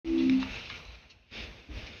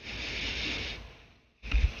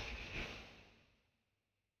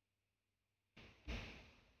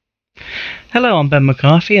Hello, I'm Ben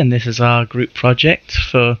McCarthy, and this is our group project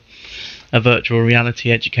for a virtual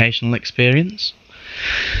reality educational experience.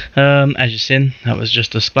 As you've seen, that was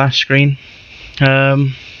just a splash screen.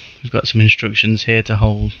 We've got some instructions here to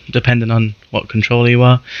hold, depending on what controller you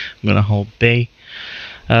are. I'm going to hold B.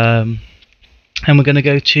 And we're going to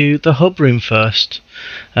go to the hub room first.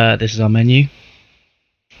 This is our menu.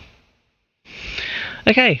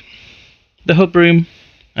 Okay, the hub room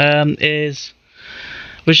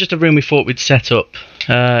was just a room we thought we'd set up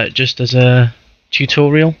just as a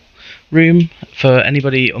tutorial room for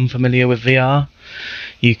anybody unfamiliar with VR.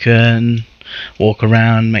 You can walk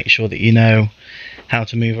around, make sure that you know how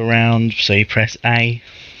to move around, so you press A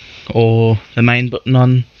or the main button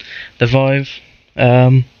on the Vive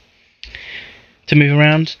to move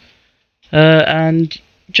around, and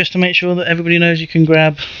just to make sure that everybody knows you can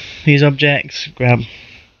grab these objects, grab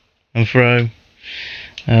and throw.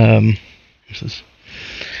 This is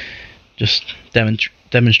just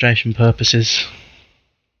demonstration purposes.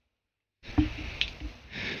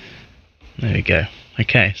 There we go.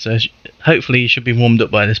 Okay, so hopefully you should be warmed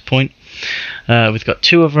up by this point. We've got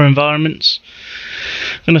two other environments.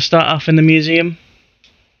 I'm going to start off in the museum.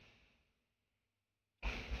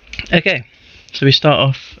 Okay, so we start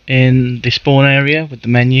off in the spawn area with the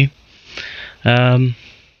menu. We'll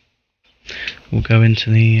go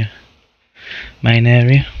into the main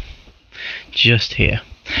area just here.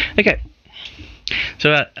 Okay,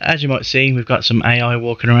 so as you might see, we've got some AI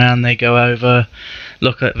walking around. They go over,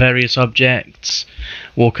 look at various objects,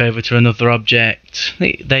 walk over to another object.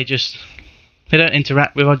 They don't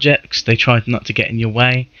interact with objects. They try not to get in your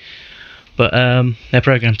way, but they're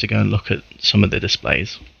programmed to go and look at some of the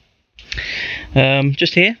displays.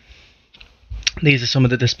 Just here, these are some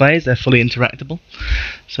of the displays. They're fully interactable.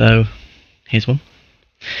 So here's one,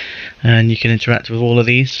 and you can interact with all of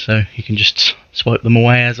these. So you can just swipe them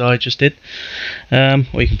away as I just did, or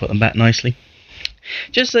you can put them back nicely,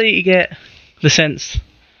 just so you get the sense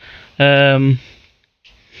of,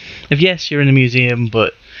 yes, you're in a museum,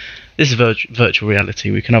 but this is virtual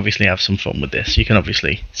reality. We can obviously have some fun with this. You can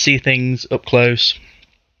obviously see things up close,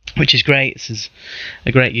 which is great. This is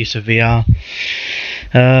a great use of VR.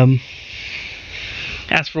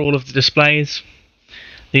 As for all of the displays,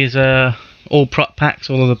 these are all prop packs.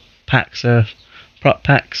 All of the packs are prop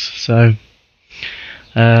packs, so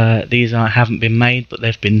these haven't been made, but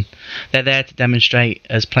they're there to demonstrate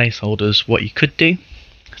as placeholders what you could do.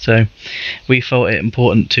 So we thought it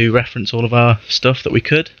important to reference all of our stuff that we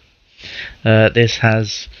could. This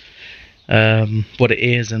has what it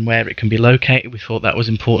is and where it can be located. We thought that was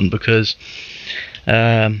important because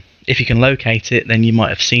if you can locate it, then you might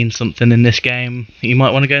have seen something in this game that you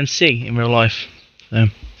might want to go and see in real life. So,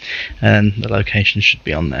 and the location should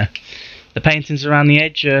be on there. The paintings around the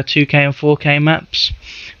edge are 2K and 4K maps,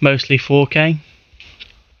 mostly 4K.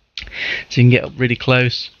 So you can get up really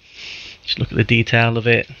close, just look at the detail of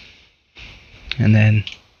it, and then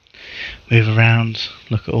move around,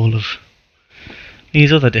 look at all of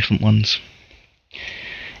these other different ones.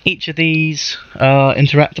 Each of these are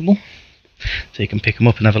interactable, so you can pick them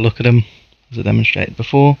up and have a look at them, as I demonstrated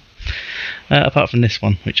before. Apart from this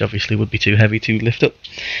one, which obviously would be too heavy to lift up.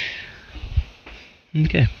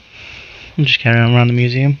 Okay. I'll just carry on around the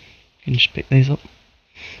museum. You can just pick these up.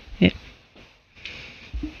 Yep.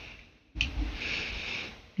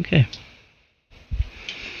 Okay.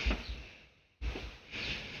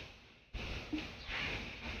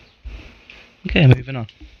 Okay, moving on.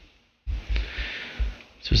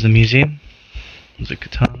 This was the museum. There's a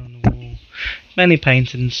katana on the wall. Many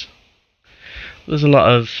paintings. There's a lot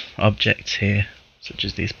of objects here, such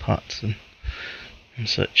as these pots and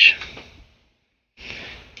such.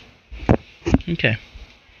 Okay,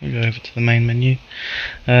 we'll go over to the main menu.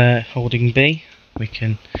 Holding B, we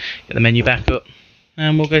can get the menu back up,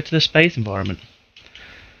 and we'll go to the space environment.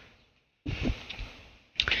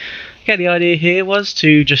 Okay, the idea here was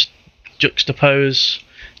to just juxtapose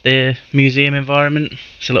the museum environment.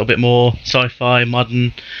 It's a little bit more sci-fi,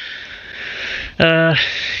 modern. You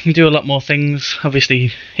can do a lot more things.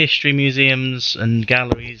 Obviously, history museums and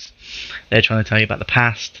galleries, they're trying to tell you about the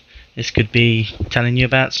past. This could be telling you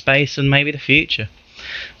about space and maybe the future.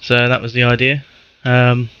 So that was the idea.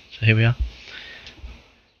 So here we are.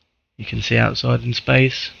 You can see outside in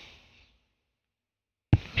space.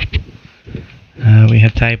 We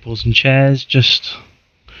have tables and chairs just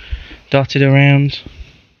dotted around.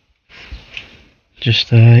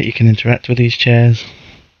 Just you can interact with these chairs.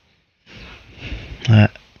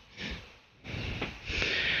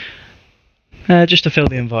 Just to fill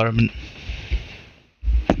the environment.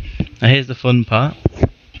 Now here's the fun part.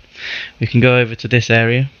 We can go over to this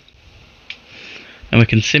area and we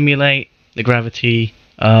can simulate the gravity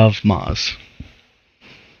of Mars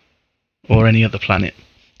or any other planet.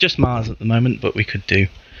 Just Mars at the moment, but we could do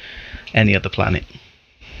any other planet.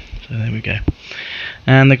 So there we go.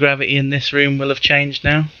 And the gravity in this room will have changed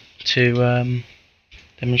now to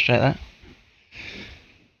demonstrate that.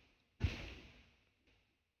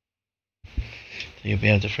 So you'll be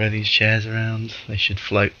able to throw these chairs around. They should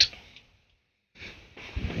float,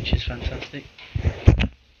 which is fantastic.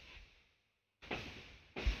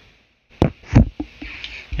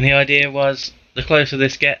 And the idea was, the closer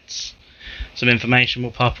this gets, some information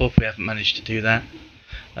will pop up. We haven't managed to do that.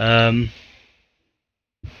 But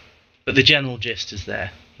the general gist is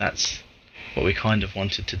there. That's what we kind of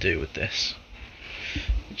wanted to do with this,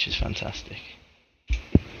 which is fantastic.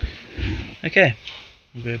 Okay,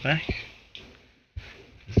 we'll go back.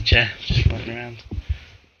 There's a chair just floating around.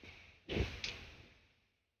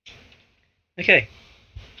 Okay,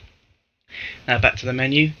 now back to the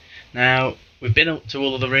menu. Now we've been up to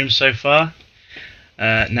all of the rooms so far.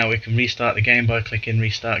 Now we can restart the game by clicking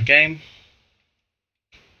Restart Game.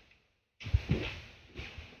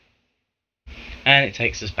 And it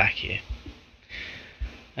takes us back here.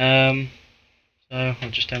 So I'll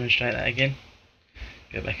just demonstrate that again.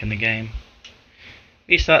 Go back in the game.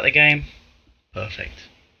 Restart the game. Perfect.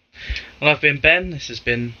 Well, I've been Ben. This has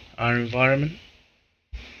been our environment.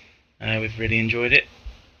 We've really enjoyed it.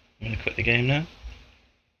 I'm going to quit the game now.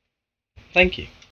 Thank you.